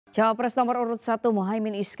Cawapres nomor urut 1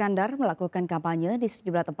 Muhaimin Iskandar melakukan kampanye di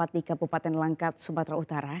sejumlah tempat di Kabupaten Langkat, Sumatera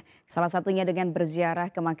Utara. Salah satunya dengan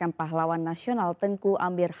berziarah ke makam pahlawan nasional Tengku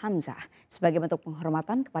Amir Hamzah sebagai bentuk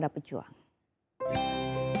penghormatan kepada pejuang.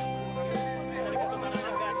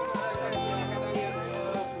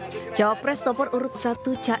 Cawapres nomor urut 1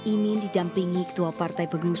 Cak Imin didampingi Ketua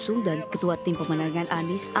Partai Pengusung dan Ketua Tim Pemenangan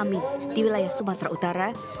Anies Amin di wilayah Sumatera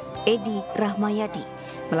Utara, Edi Rahmayadi,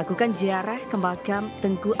 melakukan ziarah ke makam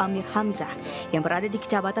Tengku Amir Hamzah yang berada di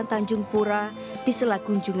Kecamatan Tanjung Pura di sela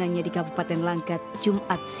kunjungannya di Kabupaten Langkat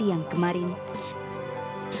Jumat siang kemarin.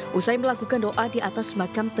 Usai melakukan doa di atas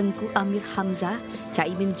makam Tengku Amir Hamzah, Cak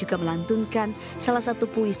Imin juga melantunkan salah satu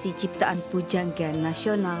puisi ciptaan pujangga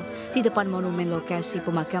nasional di depan monumen lokasi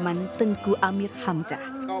pemakaman Tengku Amir Hamzah.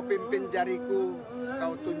 Kau pimpin jariku,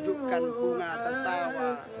 kau tunjukkan bunga tertawa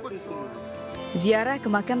kuntum. Ziarah ke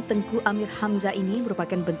makam Tengku Amir Hamzah ini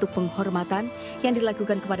merupakan bentuk penghormatan yang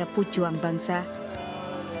dilakukan kepada pejuang bangsa.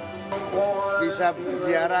 Bisa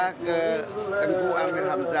berziarah ke Tengku Amir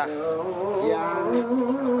Hamzah yang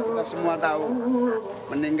kita semua tahu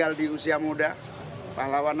meninggal di usia muda,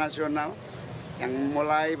 pahlawan nasional yang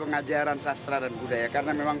mulai pengajaran sastra dan budaya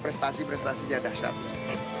karena memang prestasi-prestasinya dahsyat.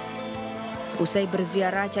 Usai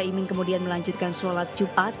berziarah, Cak Imin kemudian melanjutkan sholat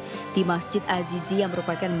Jumat di Masjid Azizi yang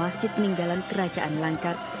merupakan masjid peninggalan Kerajaan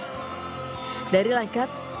Langkat. Dari Langkat,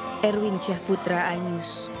 Erwin Syahputra,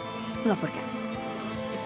 iNews melaporkan.